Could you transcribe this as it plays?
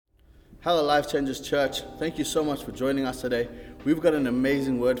Hello, Life Changers Church. Thank you so much for joining us today. We've got an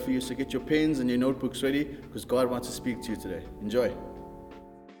amazing word for you, so get your pens and your notebooks ready because God wants to speak to you today. Enjoy.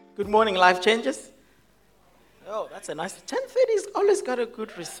 Good morning, Life Changers. Oh, that's a nice. 10:30's always got a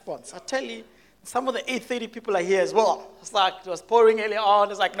good response. I tell you, some of the 8:30 people are here as well. It's like it was pouring early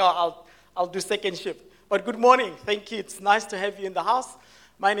on. It's like, no, I'll do second shift. But good morning. Thank you. It's nice to have you in the house.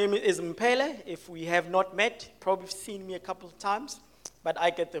 My name is Mphele. If we have not met, probably seen me a couple of times. But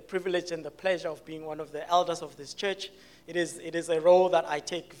I get the privilege and the pleasure of being one of the elders of this church. It is a role that I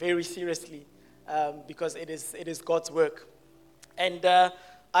take very seriously because it is God's work. And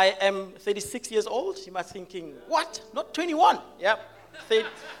I am 36 years old. You might be thinking, what? Not 21? Yep.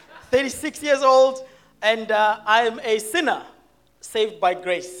 36 years old. And I am a sinner saved by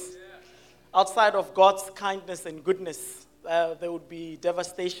grace. Outside of God's kindness and goodness, there would be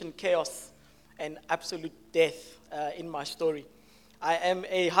devastation, chaos, and absolute death in my story. I am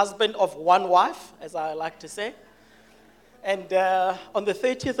a husband of one wife, as I like to say. And on the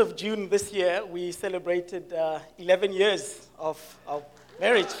 30th of June this year, we celebrated 11 years of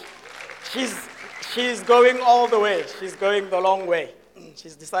marriage. She's going all the way. She's going the long way.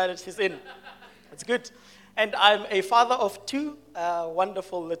 She's decided she's in. It's good. And I'm a father of two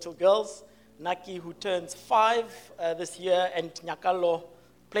wonderful little girls. Naki, who turns 5 this year, and Nyakalo,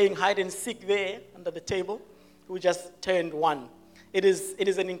 playing hide and seek there under the table, who just turned 1. It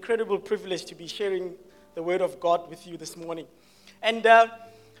is an incredible privilege to be sharing the word of God with you this morning. And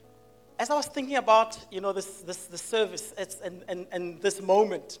as I was thinking about, the service and this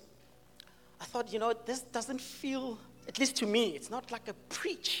moment, I thought, this doesn't feel, at least to me, it's not like a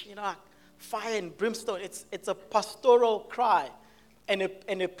preach, like fire and brimstone. It's a pastoral cry and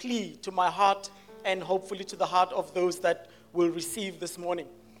a plea to my heart and hopefully to the heart of those that will receive this morning.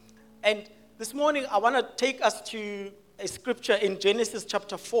 And this morning, I want to take us to a scripture in Genesis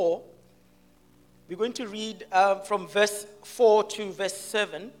chapter 4. We're going to read from verse 4 to verse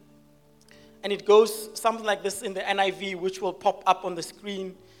 7. And it goes something like this in the NIV, which will pop up on the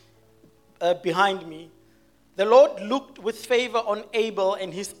screen behind me. The Lord looked with favor on Abel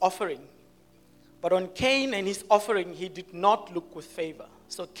and his offering. But on Cain and his offering, he did not look with favor.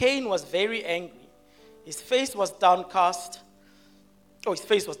 So Cain was very angry. His face was downcast. Oh, his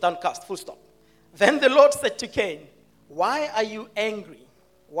face was downcast, full stop. Then the Lord said to Cain, "Why are you angry?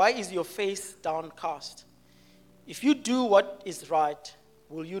 Why is your face downcast? If you do what is right,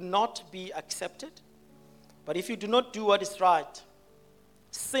 will you not be accepted? But if you do not do what is right,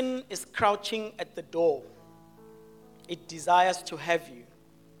 sin is crouching at the door. It desires to have you,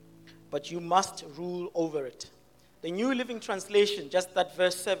 but you must rule over it." The New Living Translation, just that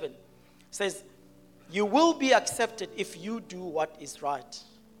verse 7, says, "You will be accepted if you do what is right.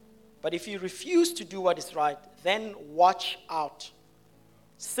 But if you refuse to do what is right, then watch out.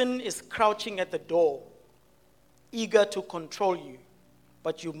 Sin is crouching at the door, eager to control you,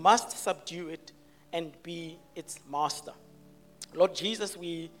 but you must subdue it and be its master." Lord Jesus,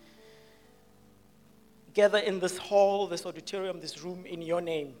 we gather in this hall, this auditorium, this room in your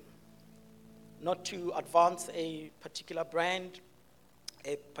name, not to advance a particular brand,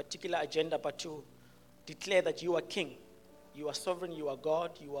 a particular agenda, but to declare that you are King. You are sovereign, you are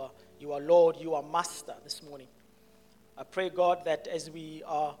God, you are Lord, you are Master this morning. I pray, God, that as we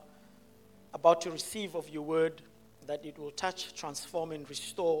are about to receive of your word, that it will touch, transform, and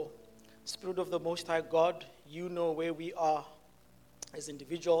restore. Spirit of the Most High God, you know where we are as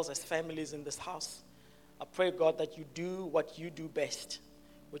individuals, as families in this house. I pray, God, that you do what you do best,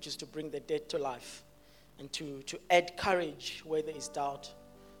 which is to bring the dead to life and to add courage where there is doubt,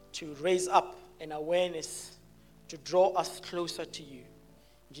 to raise up an awareness, to draw us closer to you.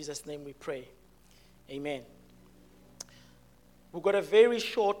 In Jesus' name we pray. Amen. We've got a very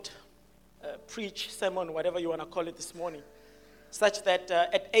short preach, sermon, whatever you want to call it this morning, such that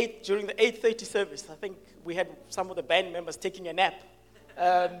during the 8:30 service, I think we had some of the band members taking a nap.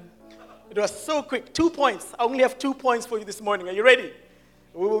 It was so quick. 2 points. I only have 2 points for you this morning. Are you ready?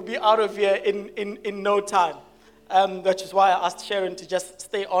 We will be out of here in no time. That is why I asked Sharon to just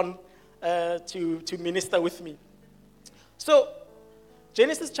stay on to minister with me. So,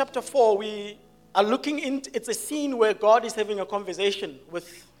 Genesis chapter 4, we are looking into, it's a scene where God is having a conversation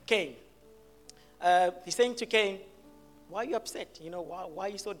with Cain. He's saying to Cain, "Why are you upset? Why are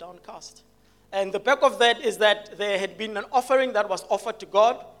you so downcast?" And the back of that is that there had been an offering that was offered to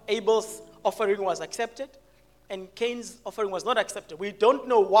God. Abel's offering was accepted, and Cain's offering was not accepted. We don't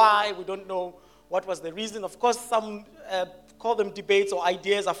know why. We don't know what was the reason. Of course, some call them debates or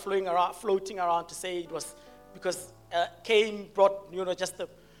ideas are floating around to say it was because Cain brought, just the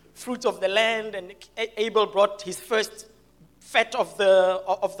fruit of the land, and Abel brought his first fat of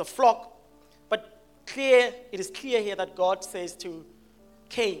the flock. But it is clear here that God says to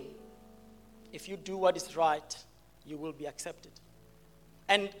Cain, if you do what is right, you will be accepted.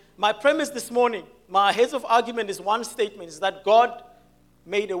 And my premise this morning, my heads of argument is one statement, is that God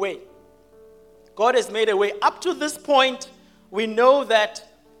made a way. God has made a way. Up to this point, we know that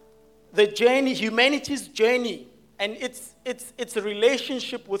the journey, humanity's journey, and its a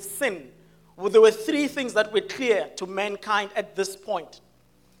relationship with sin, well, there were three things that were clear to mankind at this point.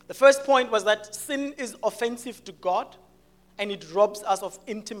 The first point was that sin is offensive to God, and it robs us of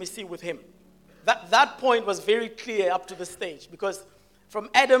intimacy with Him. That point was very clear up to this stage, because from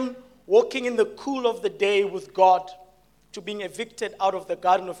Adam walking in the cool of the day with God to being evicted out of the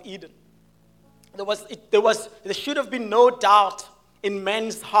Garden of Eden, there should have been no doubt in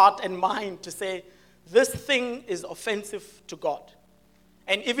man's heart and mind to say, this thing is offensive to God.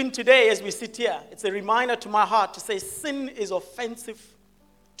 And even today, as we sit here, it's a reminder to my heart to say sin is offensive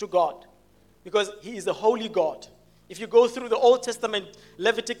to God, because He is a holy God. If you go through the Old Testament,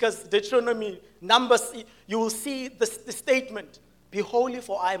 Leviticus, Deuteronomy, Numbers, you will see the statement, be holy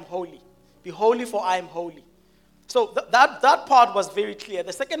for I am holy. Be holy for I am holy. So that part was very clear.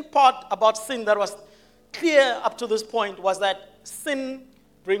 The second part about sin that was clear up to this point was that sin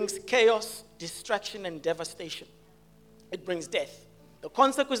brings chaos, distraction, and devastation. It brings death. The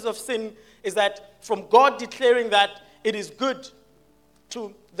consequences of sin is that from God declaring that it is good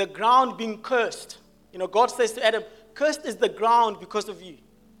to the ground being cursed. God says to Adam, cursed is the ground because of you.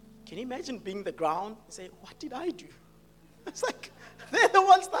 Can you imagine being the ground and say, what did I do? It's like, they're the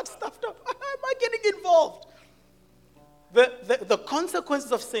ones that stuffed up. How am I getting involved? The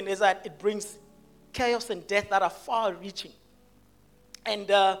consequences of sin is that it brings chaos and death that are far-reaching. And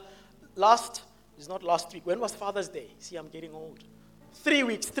it's not last week. When was Father's Day? See, I'm getting old. 3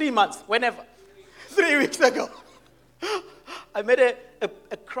 weeks, 3 months, whenever. 3 weeks ago. I made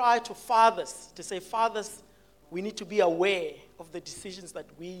a cry to fathers to say, fathers, we need to be aware of the decisions that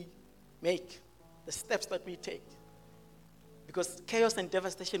we make, the steps that we take. Because chaos and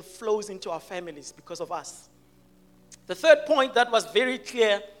devastation flows into our families because of us. The third point that was very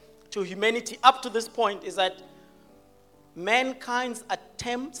clear to humanity up to this point is that mankind's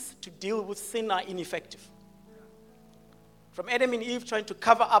attempts to deal with sin are ineffective. From Adam and Eve trying to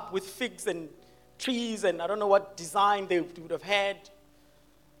cover up with figs and trees and I don't know what design they would have had,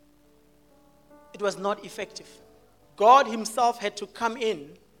 it was not effective. God Himself had to come in.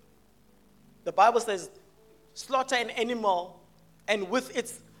 The Bible says, slaughter an animal and with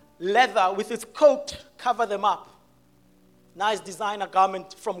its leather, with its coat, cover them up. Nice designer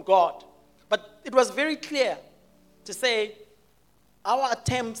garment from God. But it was very clear to say our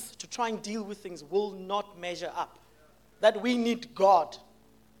attempts to try and deal with things will not measure up. That we need God.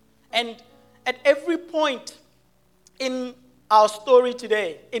 And at every point in our story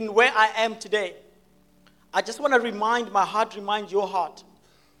today, in where I am today, I just want to remind your heart,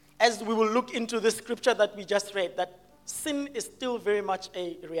 as we will look into the scripture that we just read, that sin is still very much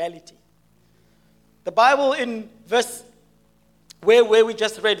a reality. The Bible in verse, where we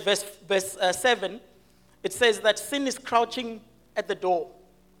just read, verse 7, it says that sin is crouching at the door.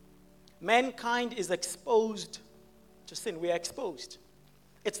 Mankind is exposed to sin. We are exposed.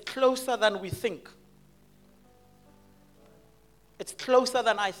 It's closer than we think. It's closer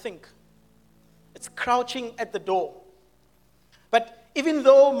than I think. It's crouching at the door. But even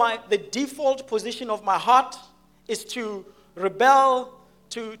though the default position of my heart is to rebel,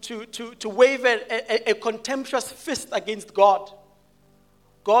 to wave a contemptuous fist against God,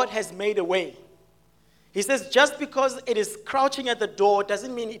 God has made a way. He says just because it is crouching at the door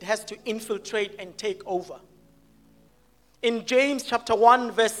doesn't mean it has to infiltrate and take over. In James chapter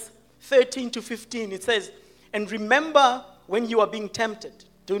 1, verse 13 to 15, it says, and remember when you are being tempted,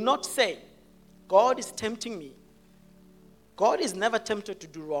 do not say, God is tempting me. God is never tempted to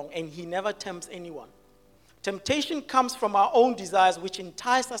do wrong, and He never tempts anyone. Temptation comes from our own desires, which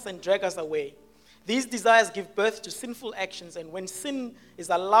entice us and drag us away. These desires give birth to sinful actions, and when sin is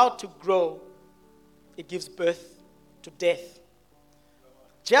allowed to grow, it gives birth to death.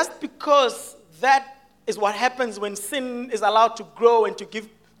 Just because that is what happens when sin is allowed to grow and to give,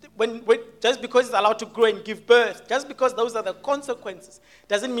 just because it's allowed to grow and give birth, just because those are the consequences,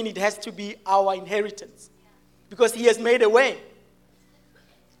 doesn't mean it has to be our inheritance. Because He has made a way.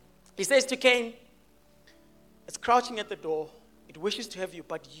 He says to Cain, it's crouching at the door. It wishes to have you,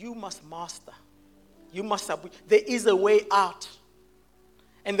 but you must master. You must submit. There is a way out.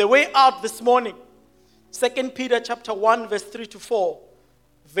 And the way out this morning, 2 Peter chapter 1, verse 3 to 4,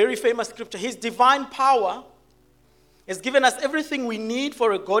 very famous scripture. His divine power has given us everything we need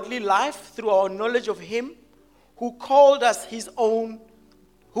for a godly life through our knowledge of Him who called us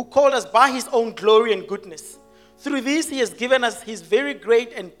by his own glory and goodness. Through these he has given us his very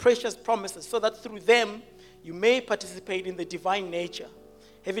great and precious promises, so that through them you may participate in the divine nature,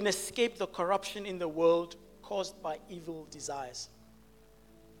 having escaped the corruption in the world caused by evil desires.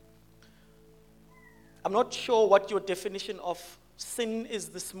 I'm not sure what your definition of sin is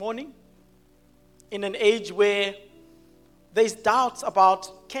this morning. In an age where there's doubts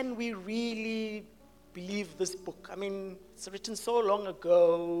about, can we really believe this book? I mean, it's written so long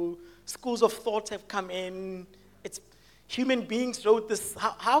ago. Schools of thought have come in. Human beings wrote this.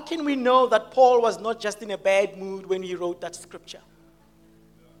 How can we know that Paul was not just in a bad mood when he wrote that scripture?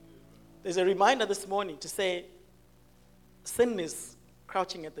 There's a reminder this morning to say, sin is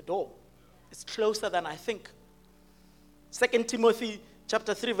crouching at the door. It's closer than I think. 2 Timothy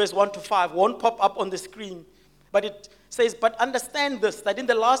chapter 3, verse 1 to 5 won't pop up on the screen, but it says, but understand this, that in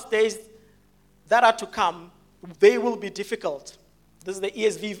the last days that are to come, they will be difficult. This is the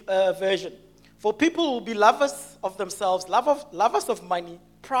ESV version. For people will be lovers of themselves, lovers of money,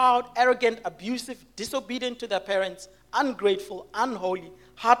 proud, arrogant, abusive, disobedient to their parents, ungrateful, unholy,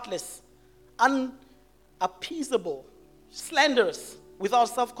 heartless, unappeasable, slanderous, without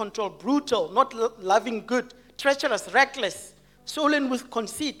self-control, brutal, not loving good, treacherous, reckless, swollen with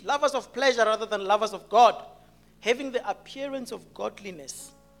conceit, lovers of pleasure rather than lovers of God, having the appearance of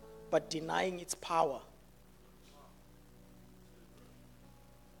godliness, but denying its power.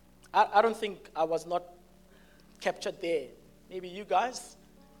 I don't think I was not captured there. Maybe you guys,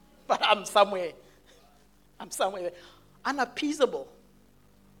 but I'm somewhere there. Unappeasable.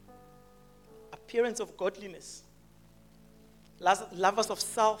 Appearance of godliness. Lovers of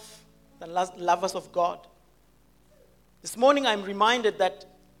self than lovers of God. This morning I'm reminded that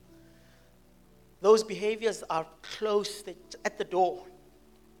those behaviors are close at the door.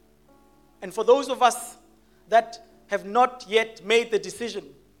 And for those of us that have not yet made the decision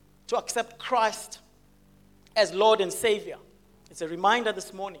to accept Christ as Lord and Savior, it's a reminder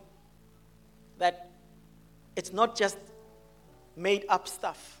this morning that it's not just made up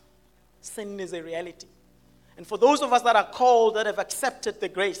stuff. Sin is a reality. And for those of us that are called, that have accepted the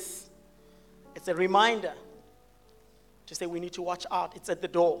grace, it's a reminder to say we need to watch out. It's at the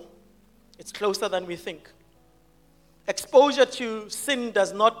door. It's closer than we think. Exposure to sin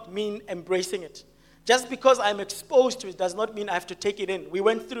does not mean embracing it. Just because I'm exposed to it does not mean I have to take it in. We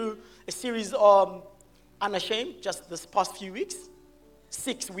went through a series of Unashamed just this past few weeks.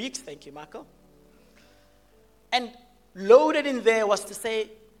 6 weeks, thank you, Michael. And loaded in there was to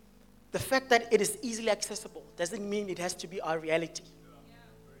say the fact that it is easily accessible doesn't mean it has to be our reality.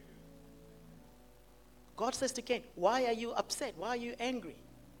 God says to Cain, why are you upset? Why are you angry?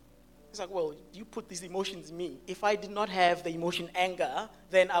 He's like, well, you put these emotions in me. If I did not have the emotion anger,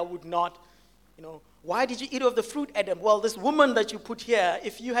 then I would not, why did you eat of the fruit, Adam? Well, this woman that you put here,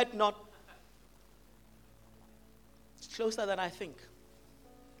 if you had not, it's closer than I think.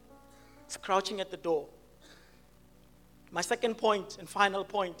 It's crouching at the door. My second point and final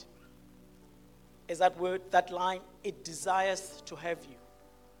point is that word, that line, it desires to have you.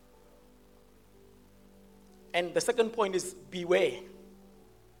 And the second point is beware.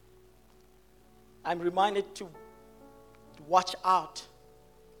 I'm reminded to watch out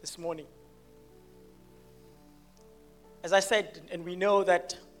this morning. As I said, and we know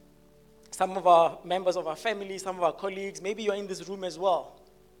that some of our members of our family, some of our colleagues, maybe you're in this room as well,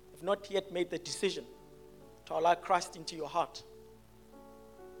 have not yet made the decision to allow Christ into your heart.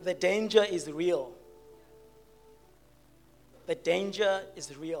 The danger is real. The danger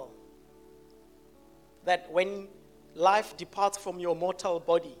is real. That when life departs from your mortal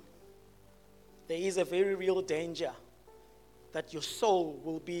body, there is a very real danger that your soul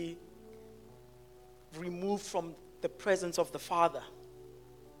will be removed from the presence of the Father.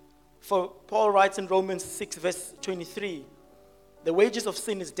 For Paul writes in Romans 6, verse 23, the wages of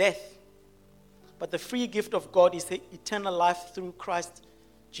sin is death, but the free gift of God is eternal life through Christ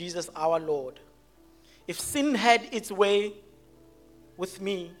Jesus our Lord. If sin had its way with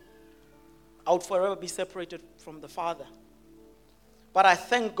me, I would forever be separated from the Father. But I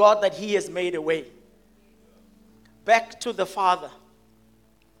thank God that He has made a way back to the Father.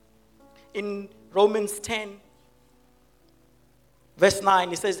 In Romans 10, verse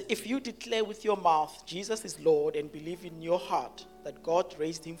 9, it says, if you declare with your mouth Jesus is Lord and believe in your heart that God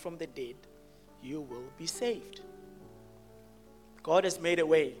raised Him from the dead, you will be saved. God has made a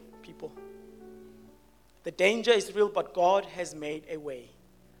way, people. The danger is real, but God has made a way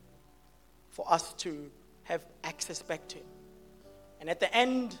for us to have access back to Him. And at the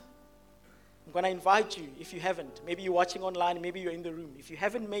end, I'm going to invite you, if you haven't, maybe you're watching online, maybe you're in the room, if you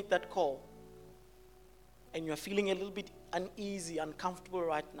haven't made that call, and you're feeling a little bit uneasy, uncomfortable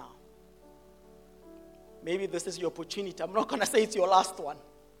right now, maybe this is your opportunity. I'm not going to say it's your last one.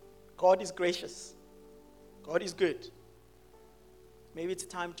 God is gracious. God is good. Maybe it's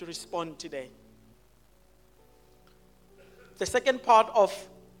time to respond today. The second part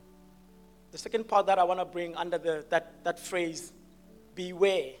that I want to bring under that phrase,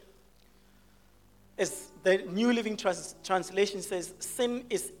 beware, is the New Living Translation says, sin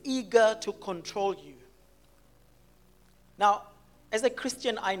is eager to control you. Now, as a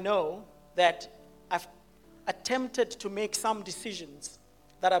Christian, I know that I've attempted to make some decisions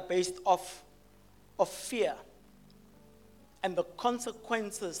that are based off of fear and the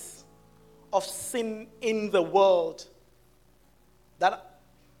consequences of sin in the world that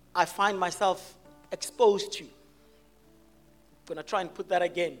I find myself exposed to. I'm going to try and put that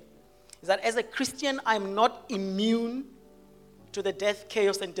again. Is that as a Christian, I'm not immune to the death,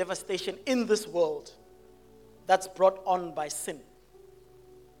 chaos, and devastation in this world that's brought on by sin.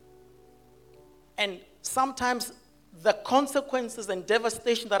 And sometimes the consequences and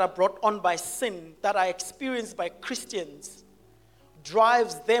devastation that are brought on by sin, that are experienced by Christians,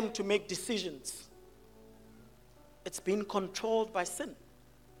 drives them to make decisions. It's being controlled by sin,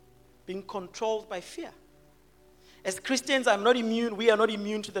 being controlled by fear. As Christians, we are not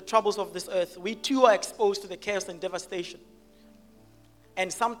immune to the troubles of this earth. We too are exposed to the chaos and devastation.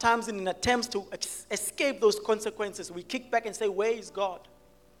 And sometimes in an attempt to escape those consequences, we kick back and say, where is God?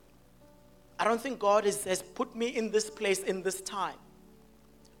 I don't think God has put me in this place in this time.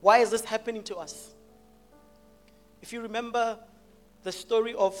 Why is this happening to us? If you remember the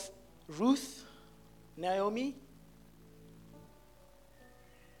story of Ruth, Naomi,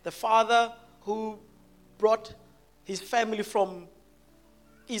 the father who brought his family from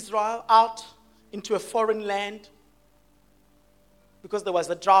Israel out into a foreign land because there was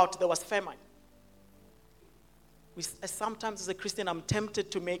a drought, there was famine. Sometimes as a Christian, I'm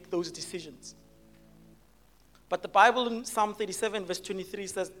tempted to make those decisions. But the Bible in Psalm 37 verse 23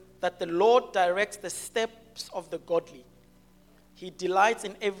 says that the Lord directs the steps of the godly. He delights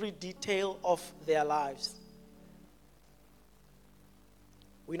in every detail of their lives.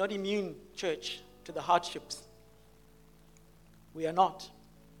 We're not immune, church, to the hardships. We are not.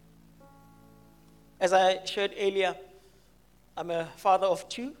 As I shared earlier, I'm a father of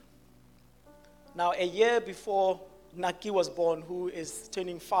two. Now, a year before Naki was born, who is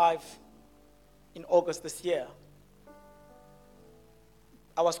turning 5 in August this year,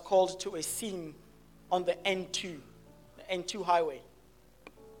 I was called to a scene on the N2 highway.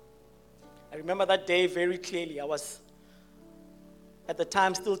 I remember that day very clearly. I was, at the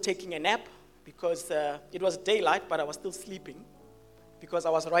time, still taking a nap because it was daylight, but I was still sleeping because I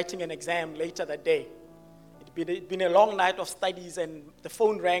was writing an exam later that day. It'd been a long night of studies, and the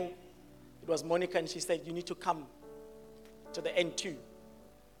phone rang. It was Monica, and she said, you need to come to the N2.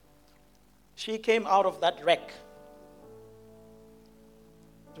 She came out of that wreck.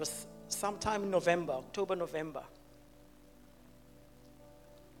 It was sometime in November, October, November.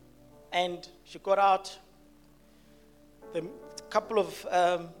 And she got out. The couple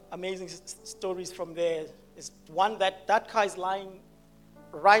of amazing stories from there is one that car is lying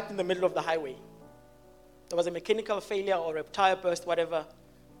right in the middle of the highway. There was a mechanical failure or a tire burst, whatever.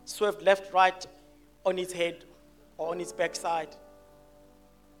 Swerved left, right on its head or on its backside.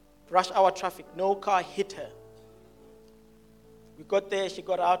 Rush hour traffic, no car hit her. We got there, she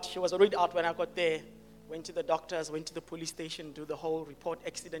got out. She was already out when I got there. Went to the doctors, went to the police station, do the whole report,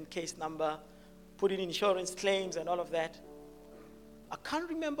 accident case number, put in insurance claims and all of that. I can't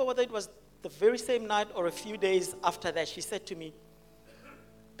remember whether it was the very same night or a few days after that. She said to me,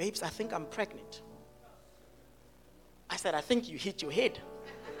 babes, I think I'm pregnant. I said, I think you hit your head.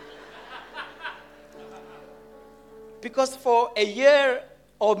 Because for a year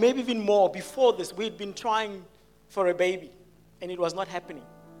or maybe even more before this, we'd been trying for a baby, and it was not happening.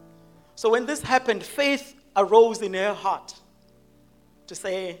 So when this happened, faith arose in her heart to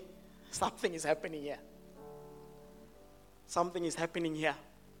say, something is happening here. Something is happening here.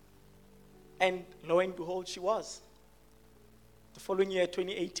 And lo and behold, she was. The following year,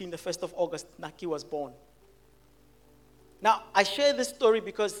 2018, the 1st of August, Naki was born. Now, I share this story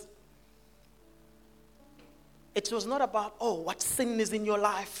because it was not about, what sin is in your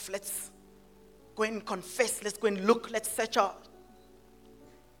life. Let's go and confess. Let's go and look. Let's search out.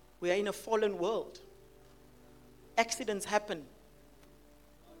 We are in a fallen world. Accidents happen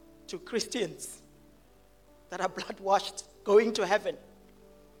to Christians that are blood-washed, going to heaven.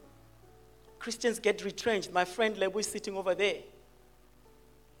 Christians get retrenched. My friend Lebu is sitting over there.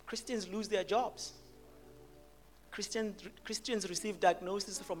 Christians lose their jobs. Christians receive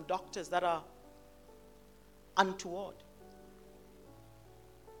diagnoses from doctors that are untoward.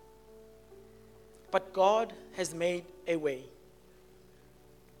 But God has made a way.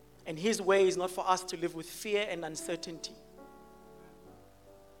 And his way is not for us to live with fear and uncertainty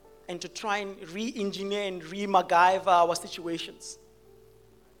and to try and re-engineer and re-MacGyver our situations.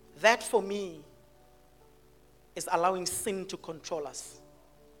 That for me is allowing sin to control us.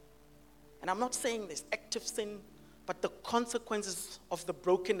 And I'm not saying this active sin, but the consequences of the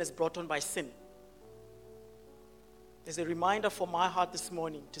brokenness brought on by sin. There's a reminder for my heart this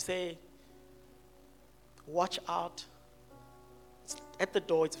morning to say, watch out. It's at the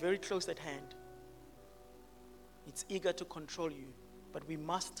door. It's very close at hand. It's eager to control you, but we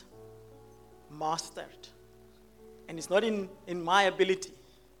must master it. And it's not in my ability.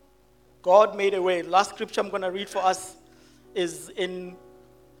 God made a way. Last scripture I'm going to read for us is in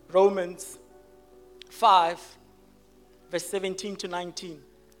Romans 5, verse 17 to 19.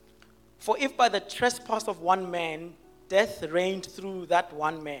 For if by the trespass of one man death reigned through that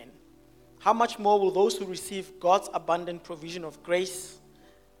one man, how much more will those who receive God's abundant provision of grace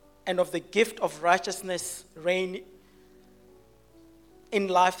and of the gift of righteousness reign in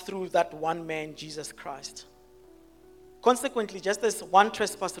life through that one man, Jesus Christ? Consequently, just as one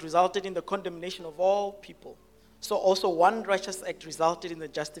trespass resulted in the condemnation of all people, so also one righteous act resulted in the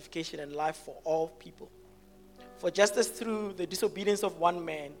justification and life for all people. For just as through the disobedience of one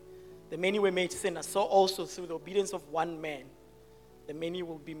man, the many were made sinners, so also through the obedience of one man, the many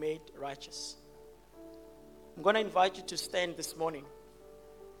will be made righteous. I'm going to invite you to stand this morning,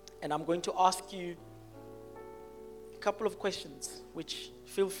 and I'm going to ask you a couple of questions, which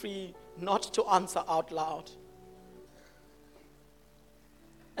feel free not to answer out loud.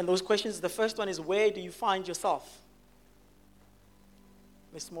 And those questions, the first one is, where do you find yourself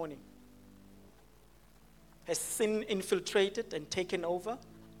this morning? Has sin infiltrated and taken over?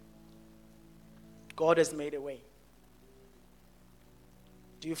 God has made a way.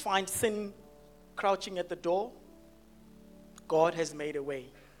 Do you find sin crouching at the door? God has made a way.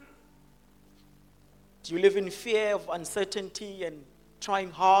 Do you live in fear of uncertainty and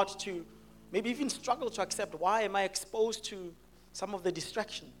trying hard to maybe even struggle to accept, why am I exposed to some of the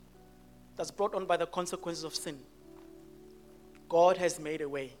distraction that's brought on by the consequences of sin? God has made a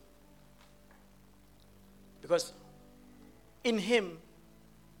way. Because in him,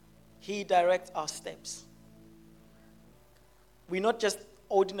 he directs our steps. We're not just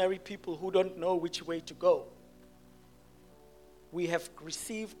ordinary people who don't know which way to go. We have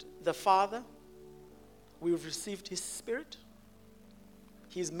received the Father. We've received his Spirit.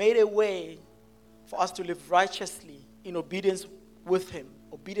 He's made a way for us to live righteously in obedience with him,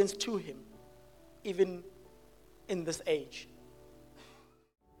 obedience to him, even in this age.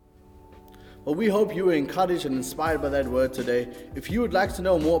 Well, we hope you were encouraged and inspired by that word today. If you would like to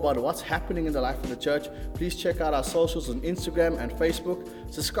know more about what's happening in the life of the church, please check out our socials on Instagram and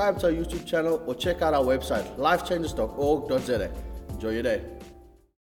Facebook, subscribe to our YouTube channel, or check out our website, lifechanges.org.za. Enjoy your day.